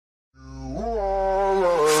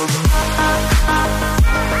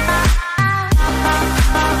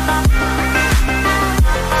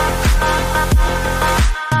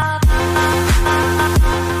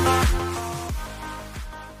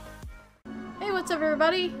what's up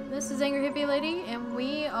everybody? This is Angry Hippie Lady, and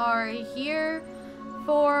we are here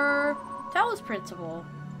for Talos Principle.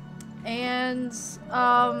 And,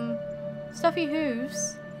 Stuffy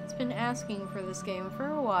Hooves has been asking for this game for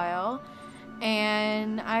a while,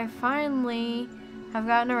 and I finally have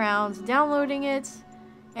gotten around to downloading it,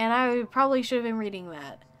 and I probably should have been reading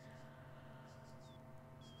that.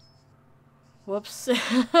 Whoops.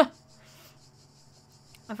 I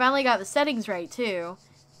finally got the settings right, too.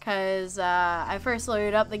 Because I first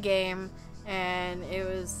loaded up the game and it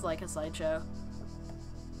was like a slideshow.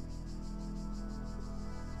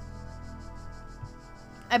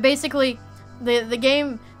 I basically, the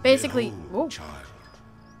game basically... Behold, child,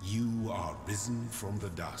 you are risen from the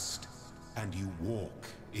dust and you walk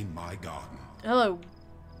in my garden. Hello,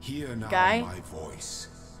 Hear now guy. my voice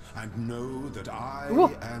and know that I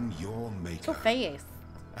Whoa. am your maker. So fast.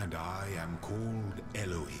 And I am called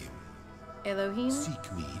Elohim. Elohim?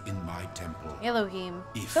 Seek me in my temple. Elohim.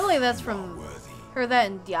 I If feel like that's you from... are worthy. Heard that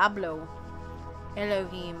in Diablo.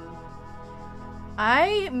 Elohim.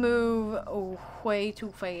 I move way too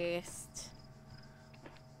fast.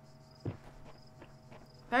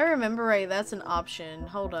 If I remember right, that's an option.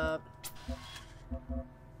 Hold up.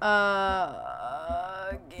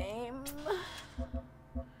 Game.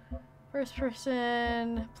 First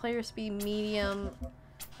person, player speed medium.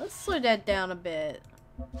 Let's slow that down a bit.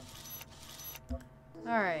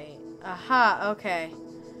 Alright. Aha, okay.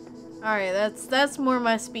 Alright, that's more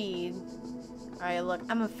my speed. Alright, look,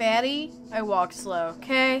 I'm a fatty. I walk slow,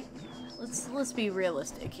 okay? Let's be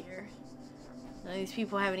realistic here. None of these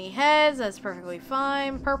people have any heads, that's perfectly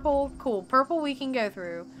fine. Purple, cool. Purple we can go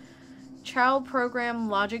through. Child program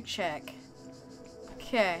logic check.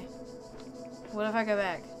 Okay. What if I go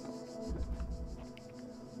back?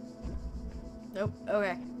 Nope,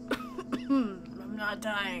 okay. I'm not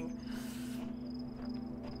dying.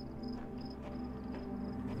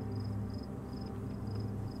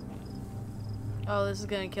 Oh, this is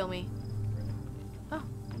gonna kill me. Oh,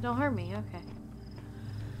 don't hurt me, okay.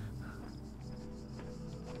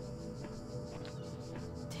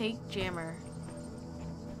 Take jammer.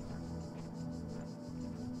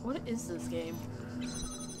 What is this game?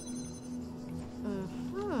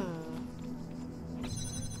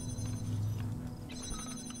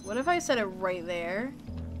 What if I set it right there?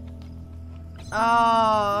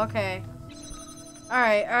 Oh, okay.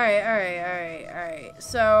 Alright.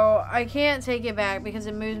 So, I can't take it back because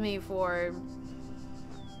it moves me forward.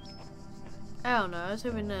 I don't know. I was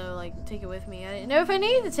hoping to, like, take it with me. I didn't know if I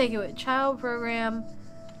needed to take it with child program.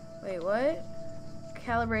 Wait, what?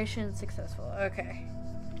 Calibration successful. Okay.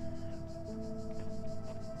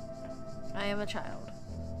 I am a child.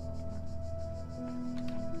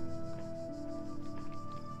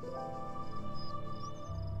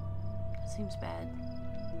 Seems bad.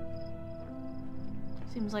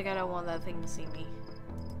 Seems like I don't want that thing to see me.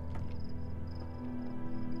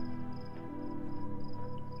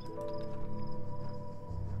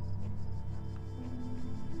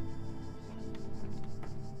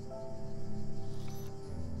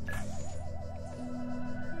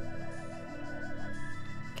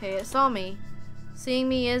 Okay, it saw me. Seeing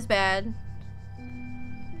me is bad.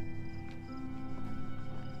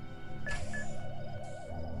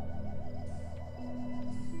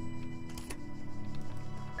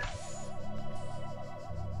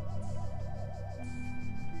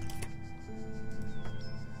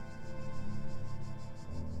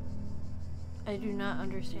 I do not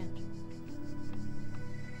understand.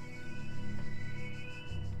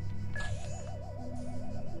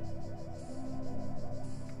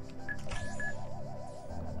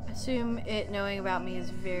 Assume it knowing about me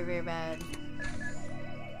is very, very bad.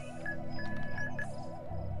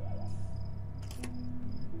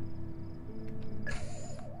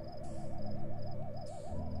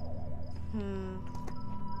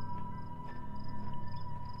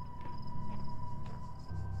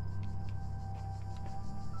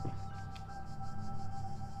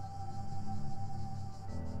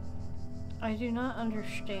 I do not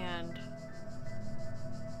understand.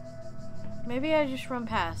 Maybe I just run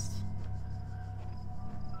past.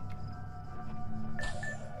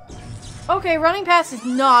 Okay, running past is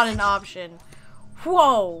not an option.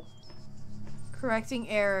 Whoa! Correcting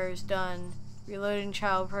errors, done. Reloading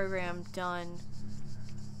child program, done.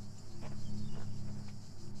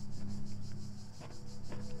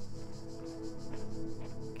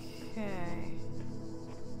 Okay.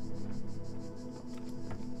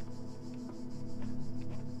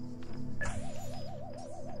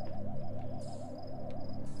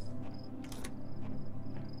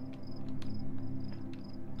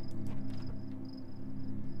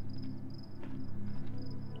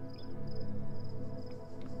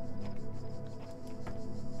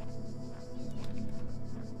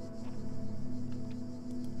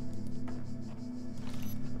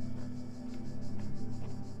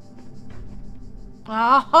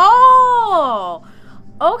 Oh!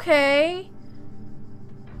 Okay.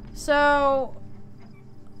 So...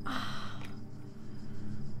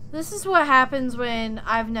 this is what happens when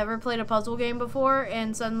I've never played a puzzle game before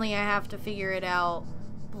and suddenly I have to figure it out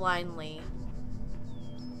blindly.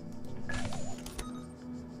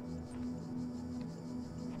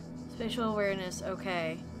 Spatial awareness,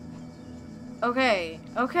 okay. Okay,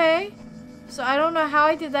 okay. So I don't know how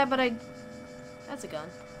I did that, but I... that's a gun.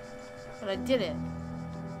 But I did it.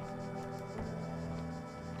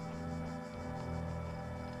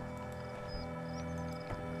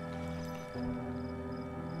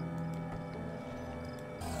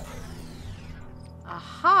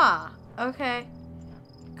 Aha! Okay.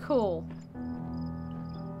 Cool.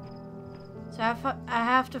 So I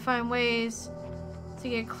have to find ways to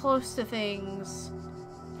get close to things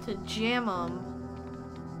to jam them.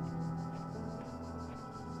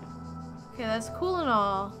 Okay, that's cool and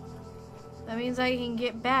all. That means I can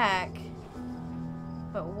get back.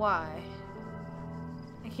 But why?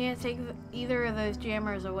 I can't take either of those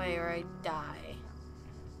jammers away or I die.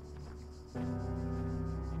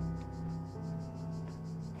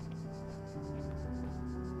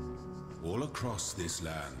 All across this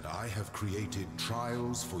land, I have created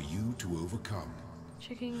trials for you to overcome.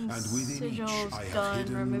 Checking And within sigils each, I have done.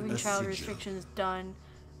 hidden Removing a child sigil. restrictions done.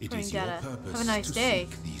 It Putting is your data. purpose Have a nice to day.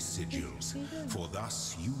 seek these sigils, for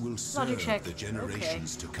thus you will Logic serve check. the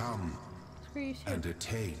generations to come Screw you too. and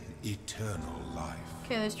attain eternal life.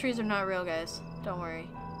 Okay, those trees are not real, guys. Don't worry.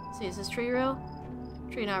 See, is this tree real?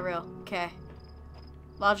 Tree not real. Okay.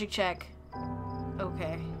 Logic check.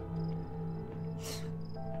 Okay.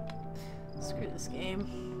 Screw this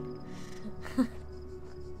game.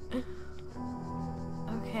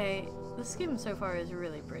 Okay, this game so far is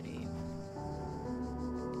really pretty.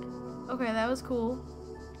 Okay, that was cool.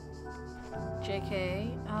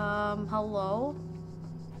 JK. Hello?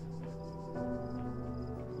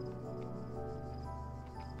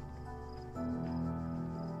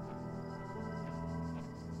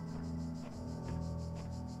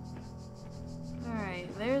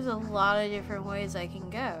 Alright, there's a lot of different ways I can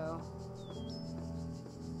go.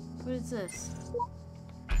 What is this?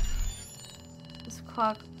 This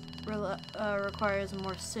clock requires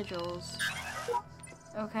more sigils.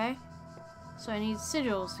 Okay. So I need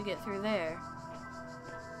sigils to get through there.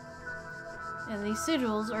 And these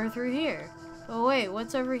sigils are through here. Oh wait,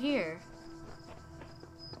 what's over here?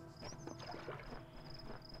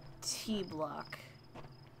 T-block.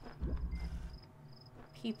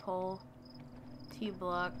 Peephole.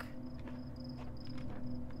 T-block.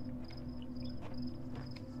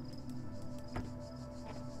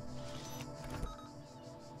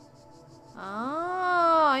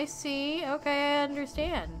 Oh, I see. Okay, I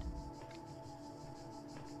understand.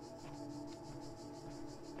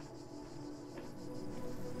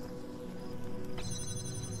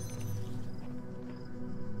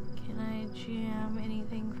 Can I jam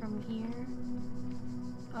anything from here?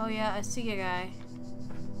 Oh yeah, I see a guy.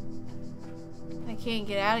 I can't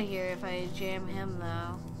get out of here if I jam him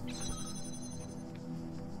though.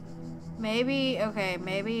 Maybe, okay,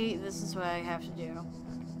 maybe this is what I have to do.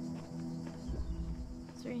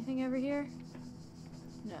 Is there anything over here?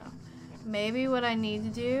 No. Maybe what I need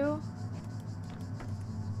to do,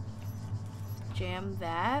 jam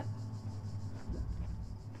that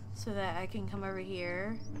so that I can come over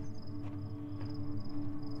here,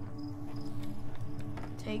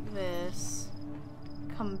 take this,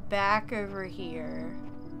 come back over here,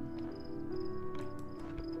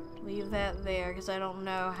 leave that there because I don't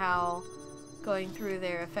know how going through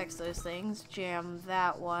there affects those things. Jam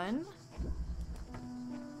that one.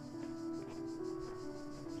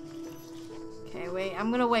 Okay, wait,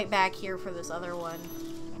 I'm gonna wait back here for this other one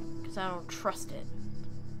because I don't trust it.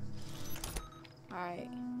 Alright.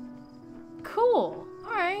 Cool.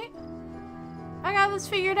 Alright. I got this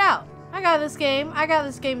figured out. I got this game. I got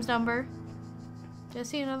this game's number. Did I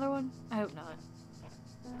see another one? I hope not.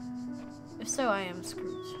 If so, I am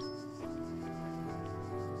screwed.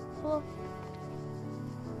 Hello?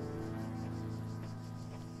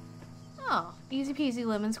 Oh, easy peasy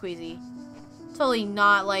lemon squeezy. Totally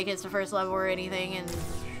not like it's the first level or anything, and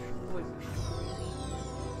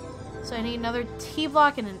so I need another T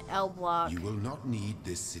block and an L block. You will not need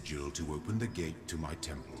this sigil to open the gate to my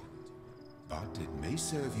temple, but it may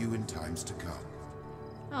serve you in times to come.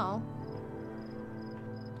 Oh.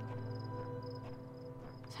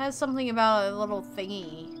 It has something about a little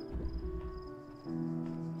thingy.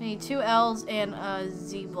 I need 2 L's and a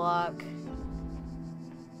Z block.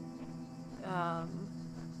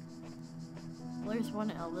 Well, there's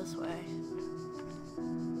 1 L this way.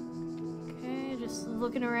 Okay, just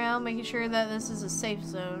looking around, making sure that this is a safe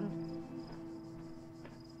zone.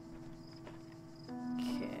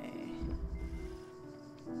 Okay.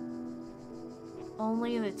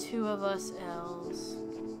 Only the two of us elves.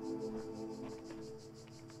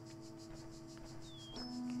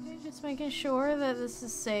 Okay, just making sure that this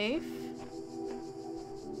is safe.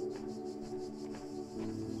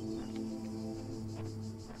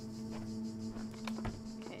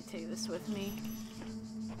 Okay, take this with me.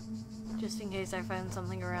 Just in case I find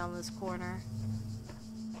something around this corner.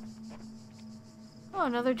 Oh,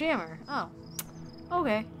 another jammer. Oh.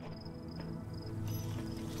 Okay.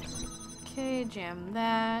 Okay, jam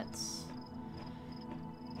that.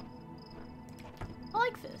 I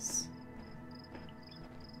like this.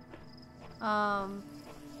 I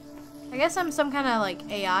guess I'm some kind of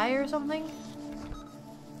like AI or something.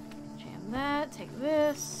 Jam that, take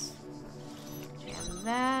this. Jam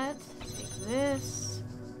that, take this.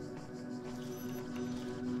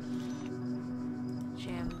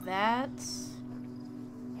 Jam that.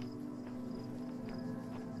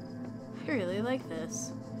 I really like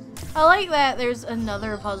this. I like that there's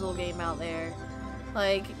another puzzle game out there.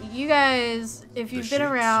 Like, you guys, if you've been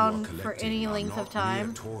around for any length of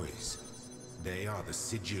time... Toys. They are the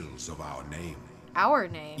sigils of our name. Our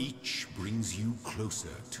name? Each brings you closer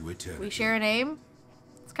to eternity. We share a name?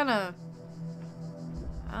 It's kind of...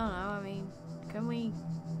 I don't know, I mean, couldn't we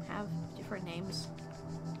have different names?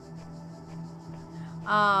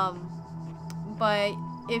 But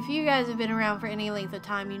if you guys have been around for any length of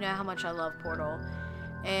time, you know how much I love Portal.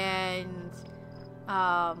 And,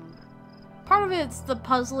 part of it's the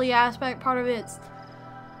puzzly aspect, part of it's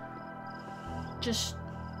just,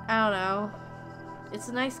 I don't know, it's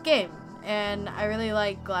a nice game, and I really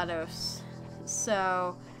like GLaDOS,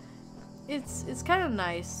 so it's kind of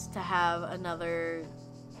nice to have another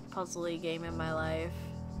puzzly game in my life.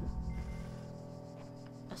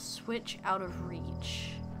 A switch out of reach.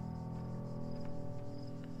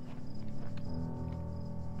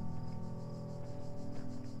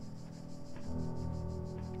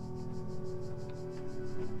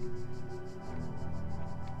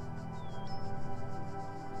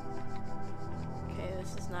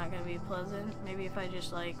 Not gonna be pleasant. Maybe if I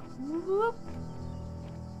just like whoop.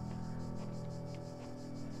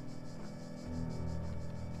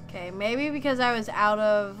 Okay, maybe because I was out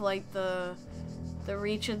of like the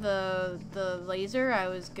reach of the laser, I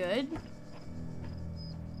was good.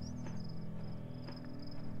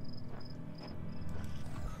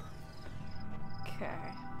 Okay.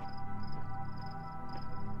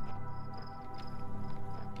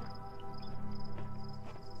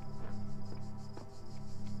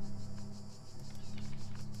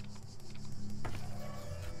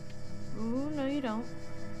 Ooh, no you don't.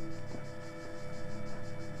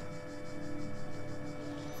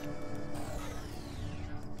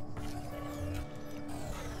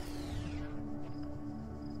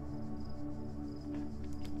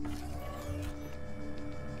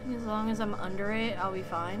 As long as I'm under it, I'll be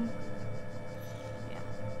fine. Yeah.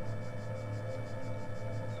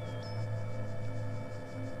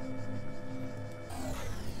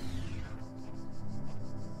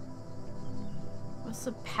 What's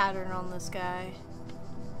the pattern on this guy?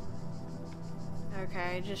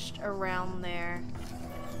 Okay, just around there.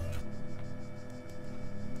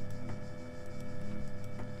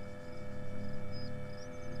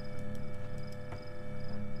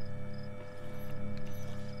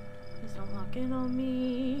 Please don't lock in on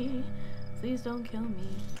me. Please don't kill me.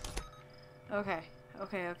 Okay,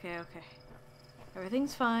 okay.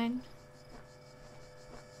 Everything's fine.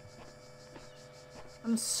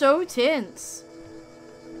 I'm so tense.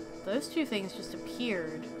 Those two things just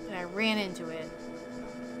appeared, and I ran into it.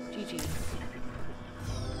 GG.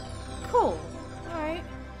 Cool. Alright.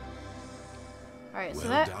 Alright, so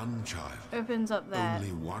that done, child. opens up that.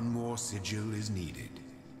 Only one more sigil is needed.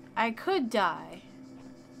 I could die.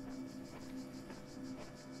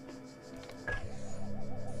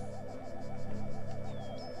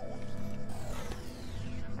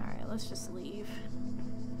 Alright, let's just leave.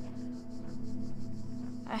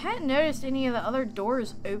 I hadn't noticed any of the other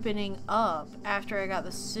doors opening up after I got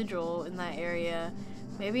the sigil in that area.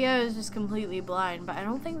 Maybe I was just completely blind, but I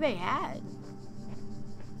don't think they had.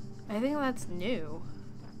 I think that's new.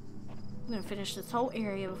 I'm gonna finish this whole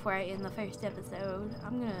area before I end the first episode.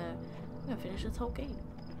 I'm gonna finish this whole game.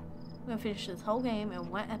 I'm gonna finish this whole game in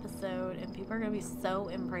one episode, and people are gonna be so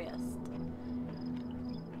impressed.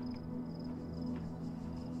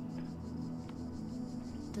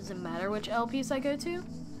 Does it matter which LPs I go to?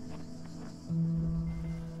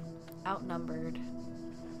 Outnumbered.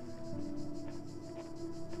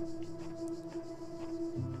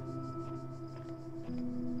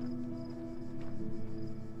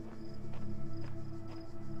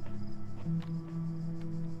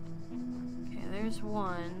 there's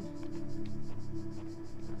one.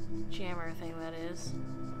 Jammer thing, that is.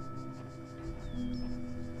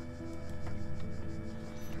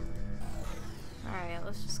 Alright,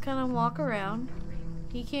 let's just kind of walk around.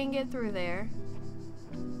 He can't get through there.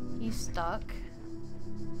 He's stuck.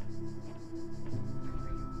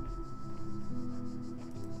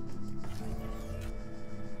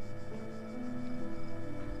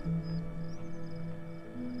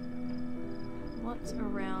 What's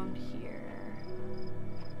around here?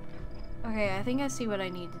 Okay, I think I see what I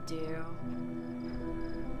need to do.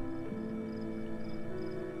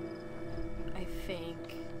 I think.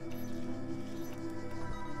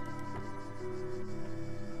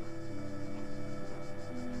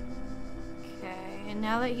 Okay, and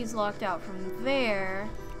now that he's locked out from there,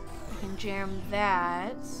 I can jam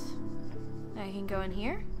that. I can go in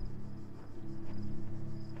here.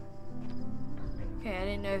 Okay, I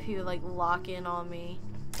didn't know if he would like lock in on me.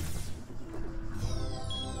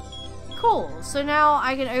 Cool, so now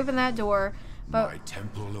I can open that door, but my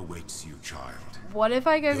temple awaits you, child. What if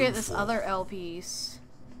I go get this forth. other L piece?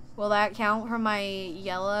 Will that count for my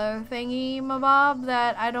yellow thingy mabob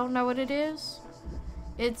that I don't know what it is?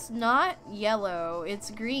 It's not yellow,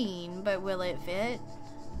 it's green, but will it fit?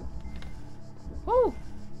 Woo!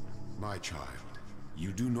 My child,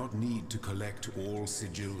 you do not need to collect all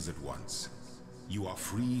sigils at once. You are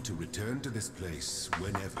free to return to this place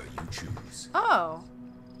whenever you choose. Oh.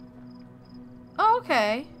 Oh,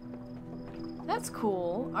 okay. That's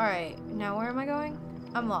cool. Alright, now where am I going?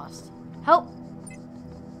 I'm lost. Help!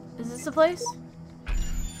 Is this the place?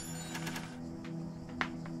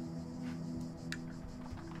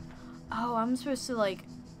 Oh, I'm supposed to, like,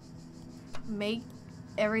 make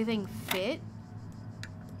everything fit?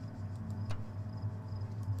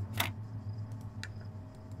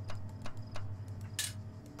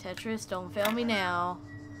 Tetris, don't fail me now.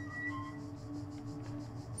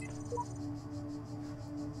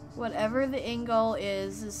 Whatever the end goal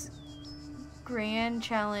is, this grand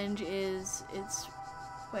challenge is,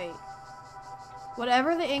 wait.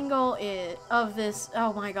 Whatever the end goal is of this,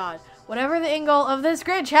 oh my god. Whatever the end goal of this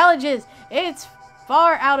grand challenge is, it's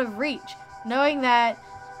far out of reach. Knowing that,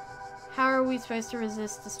 how are we supposed to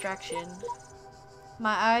resist distraction?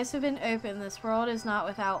 My eyes have been opened. This world is not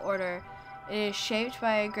without order. It is shaped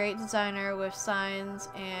by a great designer with signs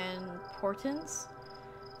and portents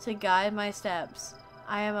to guide my steps.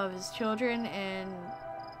 I am of his children, and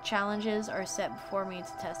challenges are set before me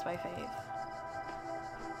to test my faith.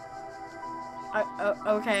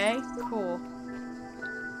 Okay, cool.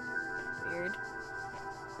 Weird.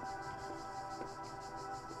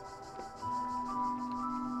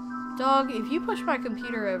 Dog, if you push my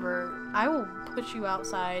computer over, I will put you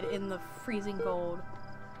outside in the freezing cold.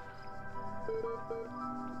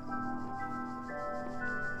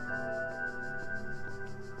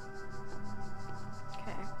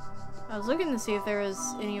 Okay. I was looking to see if there was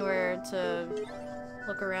anywhere to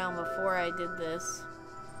look around before I did this.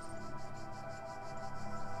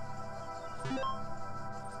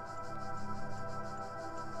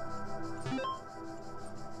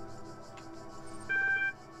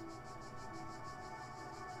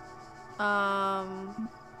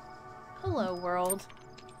 Hello world.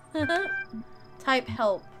 Type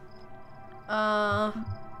help.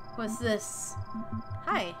 What's this?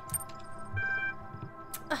 Hi.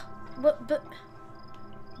 But the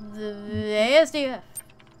ASDF.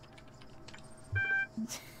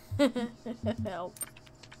 Help.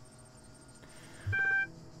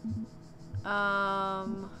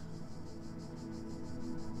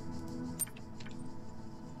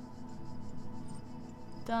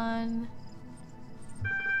 Done.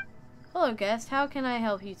 Hello, guest. How can I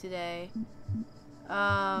help you today?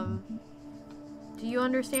 Do you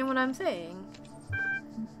understand what I'm saying?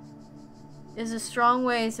 Is a strong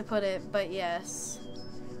way to put it, but yes.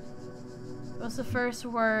 What's the first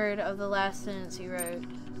word of the last sentence you wrote?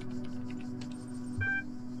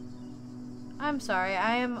 I'm sorry,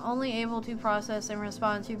 I am only able to process and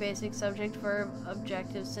respond to basic subject-verb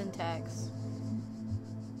objective syntax.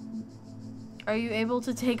 Are you able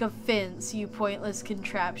to take offense, you pointless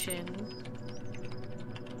contraption?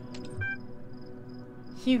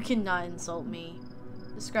 You cannot insult me.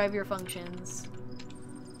 Describe your functions.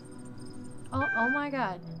 Oh my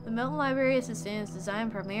god. The Milton Library Assistant is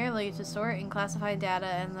designed primarily to sort and classify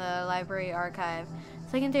data in the library archive.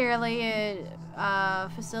 Secondarily, it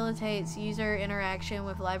facilitates user interaction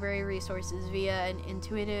with library resources via an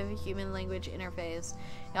intuitive human language interface.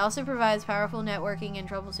 It also provides powerful networking and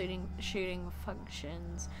troubleshooting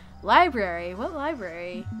functions. Library? What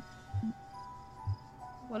library?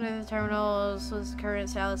 What are the terminals? What's the current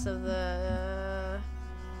status of the...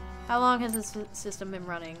 How long has this system been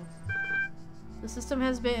running? The system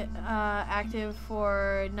has been active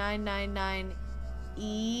for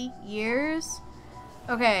 999 years.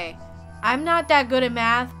 Okay, I'm not that good at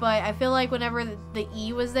math, but I feel like whenever the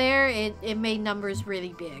E was there, it made numbers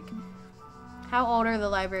really big. How old are the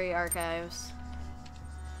library archives?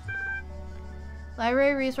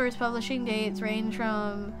 Library resource publishing dates range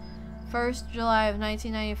from 1st July of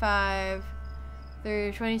 1995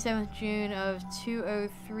 through 27th June of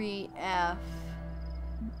 203F.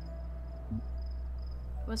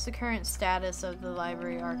 What's the current status of the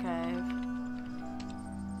library archive?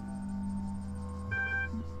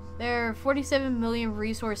 There are 47 million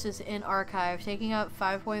resources in archive, taking up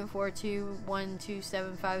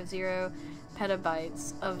 5.42122750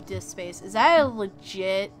 petabytes of disk space. Is that a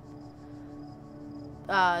legit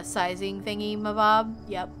sizing thingy, mabob?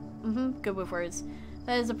 Yep. Good with words.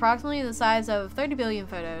 That is approximately the size of 30 billion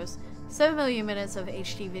photos, 7 million minutes of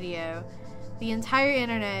HD video, the entire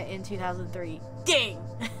internet in 2003. Dang!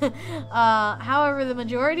 However, the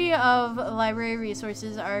majority of library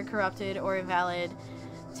resources are corrupted or invalid.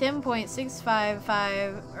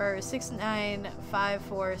 10.655 or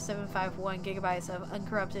 6954751 gigabytes of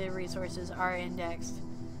uncorrupted resources are indexed.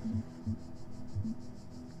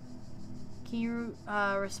 Can you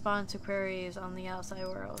respond to queries on the outside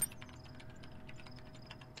world?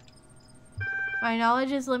 My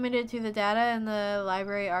knowledge is limited to the data in the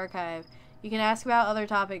library archive. You can ask about other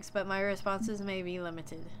topics, but my responses may be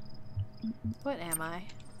limited. What am I?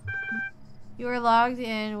 You are logged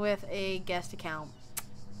in with a guest account.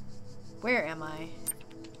 Where am I?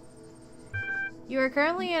 You are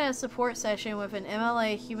currently in a support session with an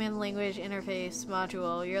MLA Human Language Interface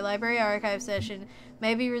module. Your library archive session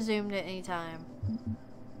may be resumed at any time.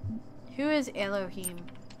 Who is Elohim?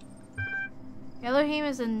 Elohim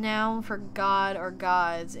is a noun for God or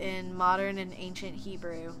gods in modern and ancient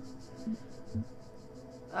Hebrew.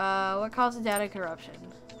 What causes data corruption?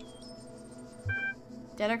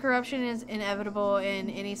 Data corruption is inevitable in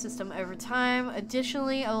any system over time.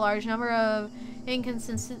 Additionally, a large number of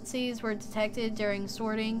inconsistencies were detected during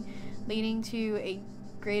sorting, leading to a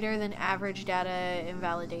greater than average data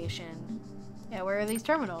invalidation. Yeah, where are these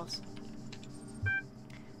terminals?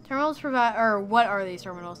 Terminals provide, or what are these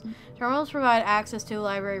terminals? Terminals provide access to the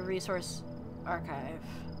library resource archive.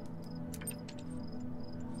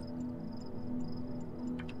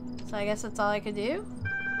 So I guess that's all I could do?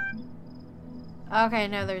 Okay,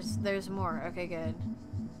 no, there's more. Okay, good.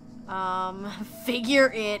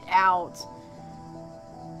 Figure it out.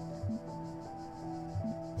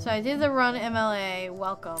 So I did the run MLA.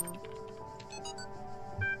 Welcome.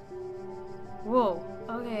 Whoa.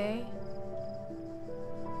 Okay.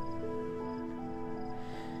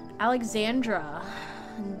 Alexandra.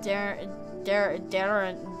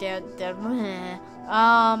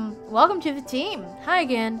 Welcome to the team. Hi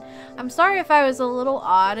again. I'm sorry if I was a little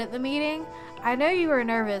odd at the meeting. I know you were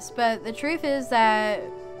nervous, but the truth is that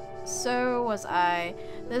so was I.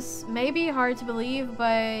 This may be hard to believe,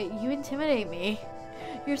 but you intimidate me.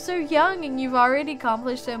 You're so young and you've already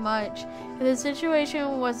accomplished so much. If the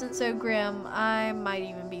situation wasn't so grim, I might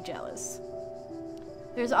even be jealous.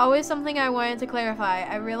 There's always something I wanted to clarify.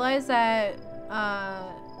 I realized that,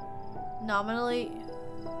 nominally?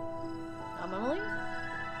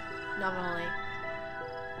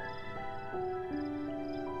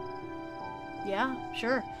 Yeah,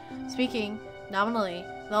 sure. Speaking, nominally.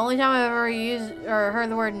 The only time I've ever used or heard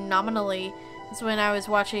the word nominally is when I was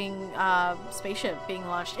watching Spaceship being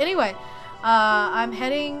launched. Anyway, I'm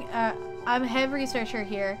head researcher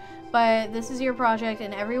here, but this is your project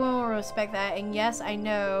and everyone will respect that. And yes, I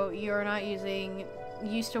know you're not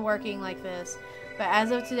used to working like this, but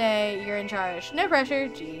as of today, you're in charge. No pressure,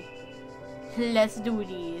 gee. Let's do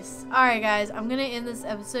this. Alright guys, I'm gonna end this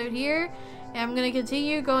episode here, and I'm gonna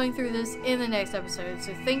continue going through this in the next episode.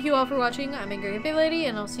 So thank you all for watching. I'm Angry Hippie Lady,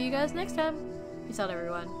 and I'll see you guys next time. Peace out,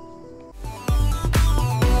 everyone.